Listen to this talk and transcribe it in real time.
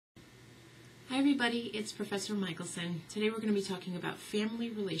Hi everybody, it's Professor Michalsen. Today we're going to be talking about family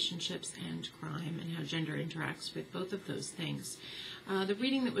relationships and crime and how gender interacts with both of those things. The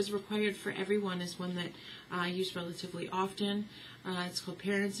reading that was required for everyone is one that I use relatively often. It's called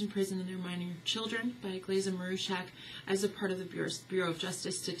Parents in Prison and Their Minor Children by Glazer Marushak as a part of the Bureau of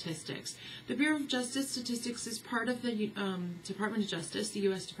Justice Statistics. The Bureau of Justice Statistics is part of the Department of Justice, the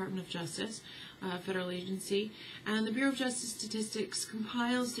U.S. Department of Justice, federal agency, and the Bureau of Justice Statistics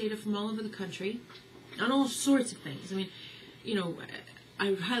compiles data from all over the country on all sorts of things. I mean,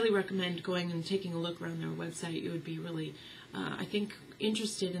 I would highly recommend going and taking a look around their website. You would be really, I think,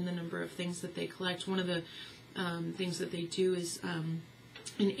 interested in the number of things that they collect. One of the things that they do is an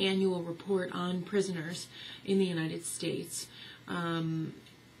annual report on prisoners in the United States.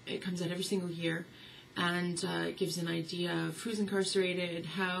 It comes out every single year, and it gives an idea of who's incarcerated,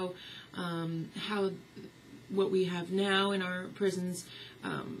 how what we have now in our prisons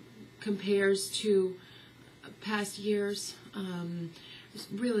compares to past years. It's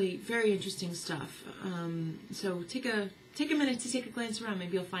really very interesting stuff. So take a minute to take a glance around.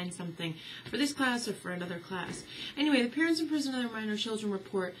 Maybe you'll find something for this class or for another class. Anyway, the Parents in Prison and Their Minor Children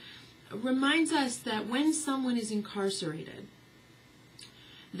report reminds us that when someone is incarcerated,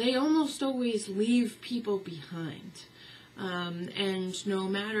 they almost always leave people behind. And no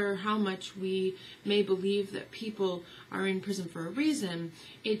matter how much we may believe that people are in prison for a reason,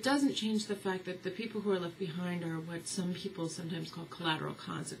 it doesn't change the fact that the people who are left behind are what some people sometimes call collateral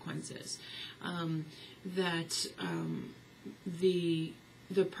consequences.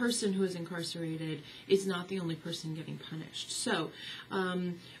 The person who is incarcerated is not the only person getting punished. So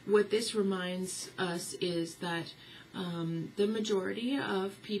what this reminds us is that the majority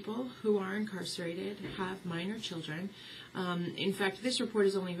of people who are incarcerated have minor children. In fact, this report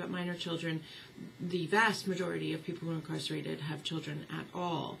is only about minor children. The vast majority of people who are incarcerated have children at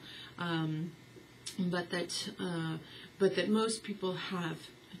all, but that most people have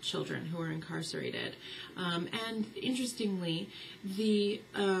children who are incarcerated. And interestingly, the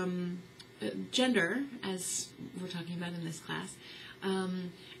gender, as we're talking about in this class,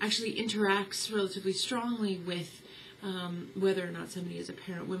 actually interacts relatively strongly with whether or not somebody is a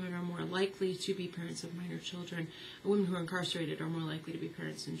parent. Women are more likely to be parents of minor children. Women who are incarcerated are more likely to be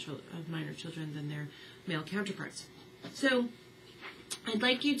parents of minor children than their male counterparts. So I'd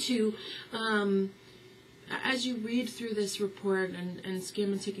like you to, as you read through this report and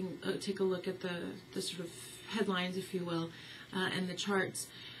skim and take a look at the sort of headlines, if you will, and the charts,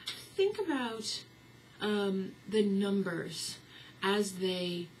 think about the numbers as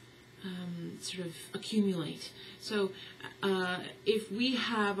they sort of accumulate. So if we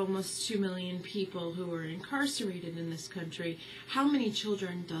have almost 2 million people who are incarcerated in this country, how many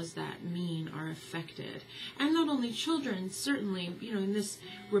children does that mean are affected? And not only children, certainly, in this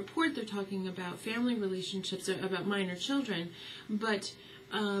report they're talking about family relationships, about minor children, but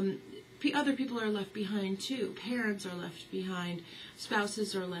other people are left behind too. Parents are left behind,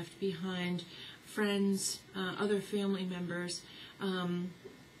 spouses are left behind, friends, other family members.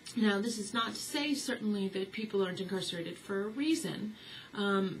 Now, this is not to say, certainly, that people aren't incarcerated for a reason,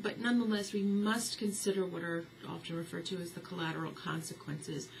 but nonetheless, we must consider what are often referred to as the collateral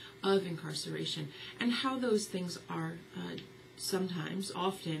consequences of incarceration and how those things are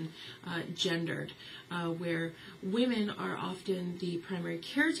often gendered, where women are often the primary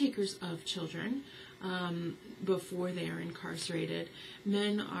caretakers of children before they are incarcerated.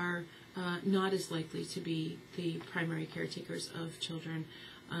 Men are not as likely to be the primary caretakers of children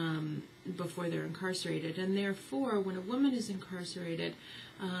before they're incarcerated, and therefore, when a woman is incarcerated,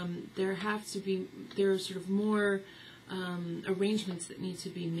 there are sort of more arrangements that need to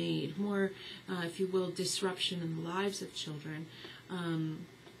be made, more, if you will, disruption in the lives of children.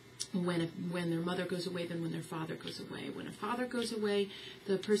 When their mother goes away than when their father goes away. When a father goes away,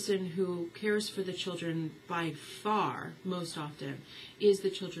 the person who cares for the children by far, most often, is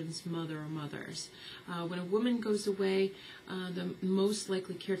the children's mother or mothers. When a woman goes away, the most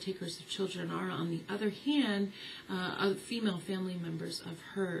likely caretakers of children are, on the other hand, female family members of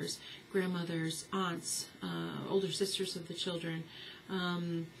hers, grandmothers, aunts, older sisters of the children,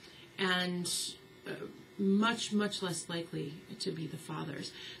 and much, much less likely to be the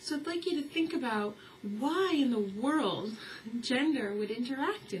fathers. So I'd like you to think about why in the world gender would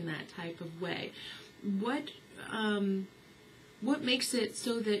interact in that type of way. What makes it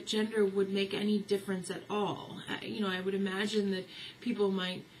so that gender would make any difference at all? I would imagine that people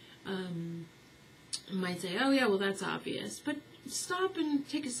might say, oh yeah, well that's obvious. But stop and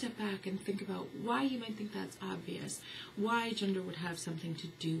take a step back and think about why you might think that's obvious, why gender would have something to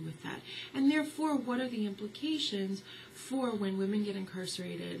do with that, and therefore what are the implications for when women get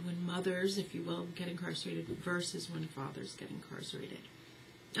incarcerated, when mothers, if you will, get incarcerated versus when fathers get incarcerated.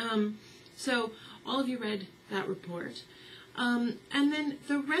 So all of you read that report. And then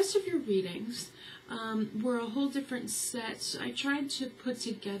the rest of your readings were a whole different set. I tried to put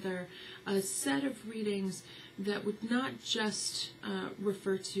together a set of readings that would not just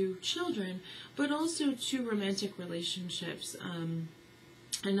refer to children, but also to romantic relationships,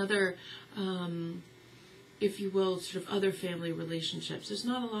 and other, if you will, sort of other family relationships. There's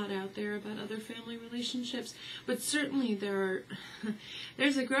not a lot out there about other family relationships, but certainly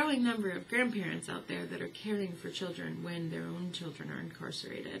there's a growing number of grandparents out there that are caring for children when their own children are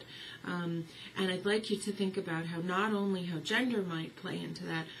incarcerated. And I'd like you to think about how not only how gender might play into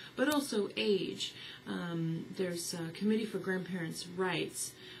that, but also age. There's a Committee for Grandparents'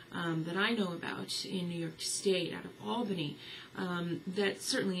 Rights that I know about in New York State, out of Albany, that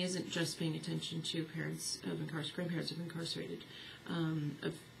certainly isn't just paying attention to grandparents of incarcerated,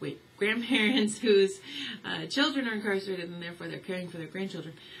 grandparents whose children are incarcerated and therefore they're caring for their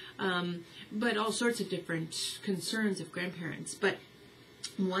grandchildren, but all sorts of different concerns of grandparents. But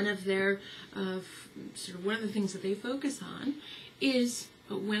one of their one of the things that they focus on is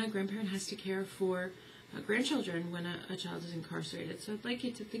when a grandparent has to care for grandchildren when a child is incarcerated. So I'd like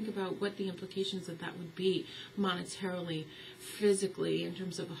you to think about what the implications of that would be monetarily, physically, in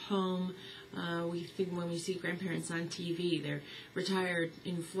terms of a home. We think when we see grandparents on TV, they're retired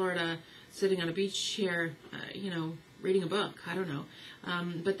in Florida, sitting on a beach chair, reading a book. I don't know.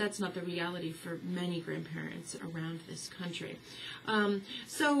 But that's not the reality for many grandparents around this country.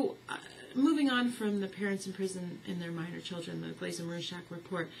 Moving on from the parents in prison and their minor children, the Glazer-Marshak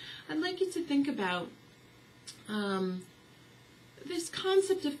report, I'd like you to think about this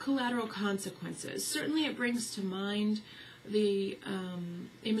concept of collateral consequences. Certainly it brings to mind the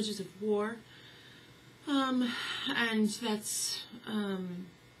images of war, and that's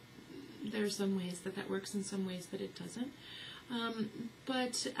there are some ways that works and some ways that it doesn't.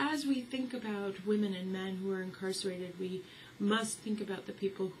 But as we think about women and men who are incarcerated, we must think about the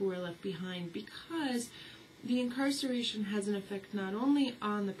people who are left behind, because the incarceration has an effect not only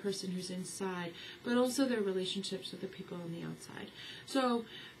on the person who's inside, but also their relationships with the people on the outside. So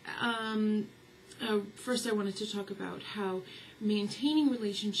first I wanted to talk about how maintaining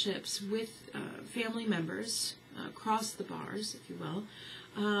relationships with family members across the bars, if you will,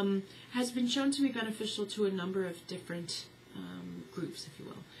 has been shown to be beneficial to a number of different groups, if you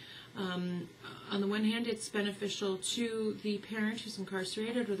will. On the one hand, it's beneficial to the parent who's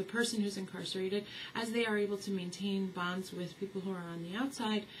incarcerated or the person who's incarcerated, as they are able to maintain bonds with people who are on the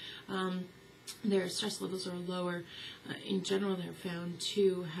outside. Their stress levels are lower. In general, they're found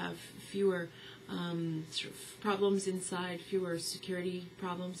to have fewer problems inside, fewer security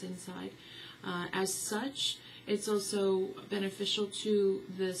problems inside. As such, it's also beneficial to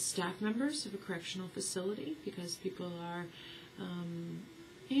the staff members of a correctional facility, because people are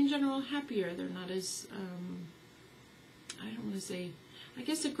in general happier. They're not as, I don't want to say, I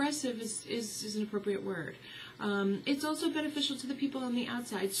guess aggressive is an appropriate word. It's also beneficial to the people on the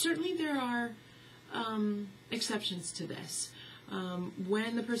outside. Certainly there are exceptions to this.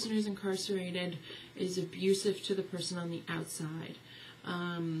 When the person who's incarcerated is abusive to the person on the outside,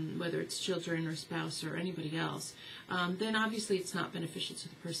 whether it's children or spouse or anybody else, then obviously it's not beneficial to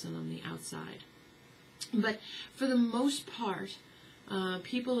the person on the outside. But for the most part,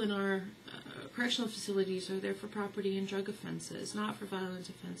 people in our correctional facilities are there for property and drug offenses, not for violent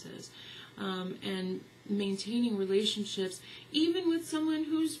offenses. And maintaining relationships, even with someone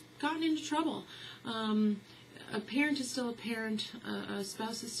who's gotten into trouble. A parent is still a parent, a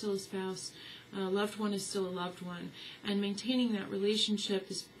spouse is still a spouse, a loved one is still a loved one. And maintaining that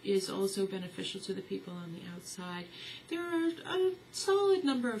relationship is also beneficial to the people on the outside. There are a solid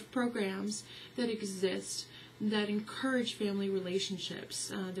number of programs that exist that encourage family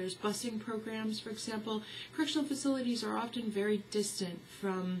relationships. There's busing programs, for example. Correctional facilities are often very distant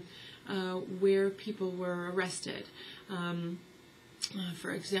from where people were arrested.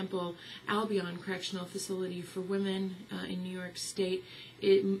 For example, Albion Correctional Facility for women in New York State,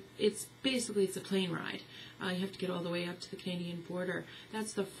 it's a plane ride. You have to get all the way up to the Canadian border.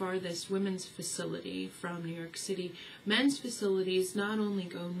 That's the farthest women's facility from New York City. Men's facilities not only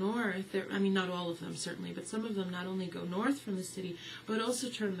go north, not all of them certainly, but some of them not only go north from the city, but also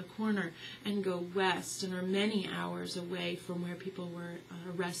turn the corner and go west and are many hours away from where people were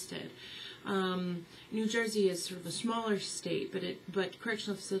arrested. New Jersey is sort of a smaller state, but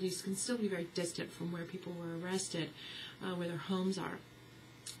correctional facilities can still be very distant from where people were arrested, where their homes are.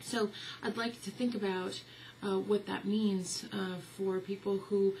 So I'd like to think about what that means for people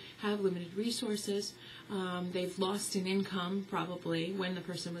who have limited resources. They've lost an income probably when the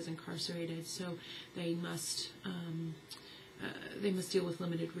person was incarcerated, so they must deal with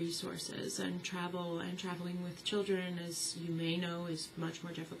limited resources, and traveling with children, as you may know, is much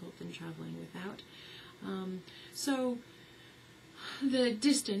more difficult than traveling without. So the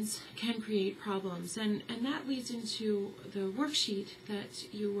distance can create problems, and that leads into the worksheet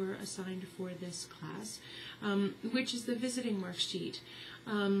that you were assigned for this class, which is the visiting worksheet.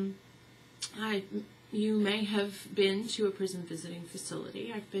 You may have been to a prison visiting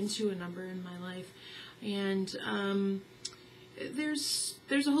facility. I've been to a number in my life, and there's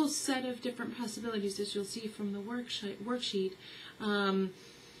a whole set of different possibilities, as you'll see from the worksheet,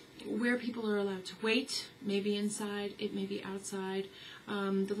 where people are allowed to wait, maybe inside, it may be outside,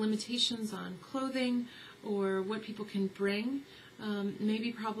 the limitations on clothing or what people can bring may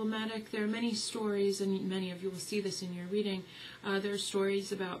be problematic. There are many stories, and many of you will see this in your reading. There are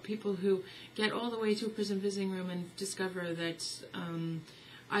stories about people who get all the way to a prison visiting room and discover that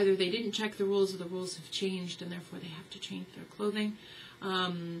either they didn't check the rules or the rules have changed and therefore they have to change their clothing,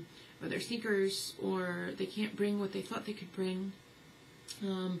 or their sneakers, or they can't bring what they thought they could bring.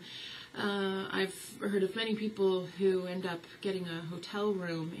 I've heard of many people who end up getting a hotel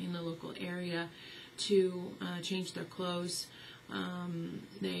room in the local area to change their clothes.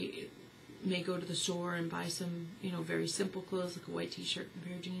 They may go to the store and buy some, very simple clothes, like a white t-shirt and a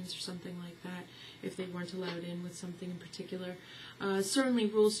pair of jeans or something like that, if they weren't allowed in with something in particular. Certainly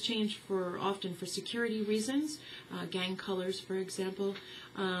rules change often for security reasons, gang colors, for example.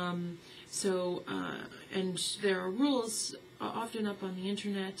 And there are rules often up on the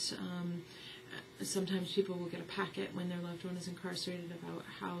internet. Sometimes people will get a packet when their loved one is incarcerated about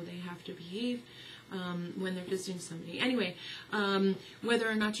how they have to behave when they're visiting somebody. Anyway, whether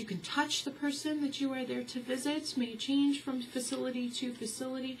or not you can touch the person that you are there to visit may change from facility to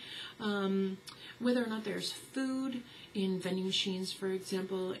facility. Whether or not there's food in vending machines, for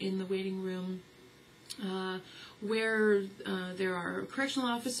example, in the waiting room. Where there are correctional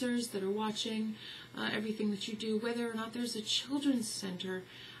officers that are watching everything that you do, whether or not there's a children's center,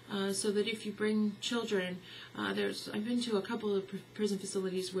 so that if you bring children, I've been to a couple of prison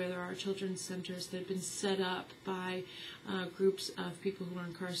facilities where there are children's centers that have been set up by groups of people who are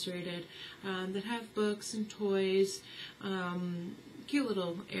incarcerated that have books and toys, cute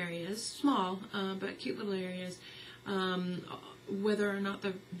little areas, small, but cute little areas. Whether or not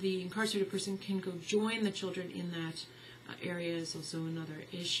the incarcerated person can go join the children in that area is also another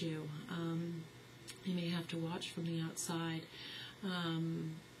issue. They may have to watch from the outside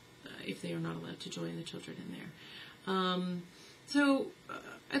if they are not allowed to join the children in there. So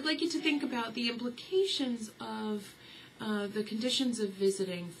I'd like you to think about the implications of the conditions of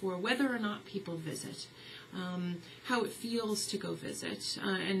visiting for whether or not people visit. How it feels to go visit,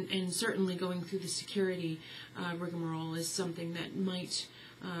 and certainly going through the security rigmarole is something that might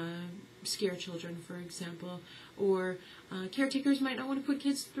scare children, for example, or caretakers might not want to put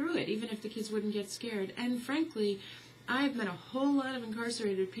kids through it, even if the kids wouldn't get scared. And frankly, I've met a whole lot of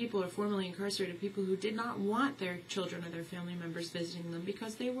incarcerated people or formerly incarcerated people who did not want their children or their family members visiting them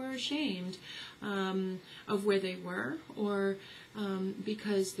because they were ashamed of where they were, or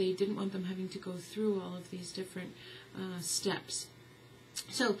because they didn't want them having to go through all of these different steps.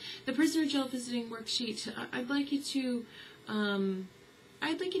 So the prisoner jail visiting worksheet, I'd like you to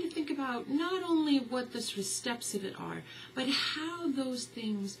think about not only what the sort of steps of it are, but how those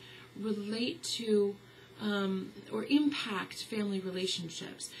things relate to or impact family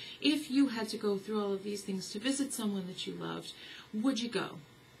relationships. If you had to go through all of these things to visit someone that you loved, would you go?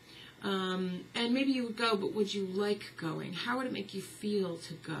 And maybe you would go, but would you like going? How would it make you feel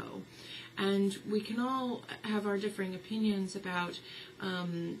to go? And we can all have our differing opinions about,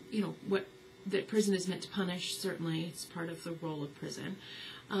 what that prison is meant to punish. Certainly, it's part of the role of prison.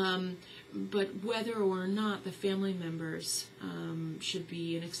 But whether or not the family members should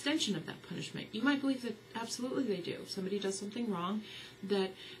be an extension of that punishment. You might believe that absolutely they do. If somebody does something wrong,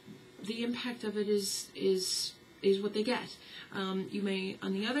 that the impact of it is what they get. You may,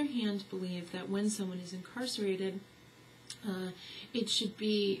 on the other hand, believe that when someone is incarcerated, it should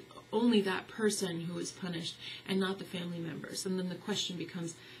be only that person who is punished and not the family members. And then the question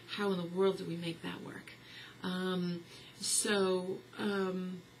becomes, how in the world do we make that work?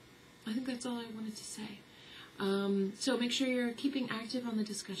 I think that's all I wanted to say. So make sure you're keeping active on the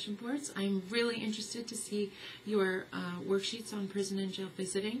discussion boards. I'm really interested to see your worksheets on prison and jail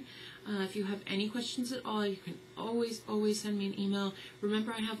visiting. If you have any questions at all, you can always send me an email.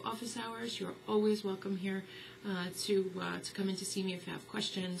 Remember, I have office hours. You're always welcome here to come in to see me if you have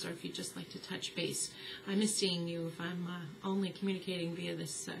questions or if you'd just like to touch base. I miss seeing you if I'm only communicating via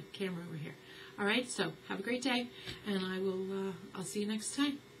this camera over here. All right, so have a great day, and I'll see you next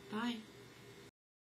time. Bye.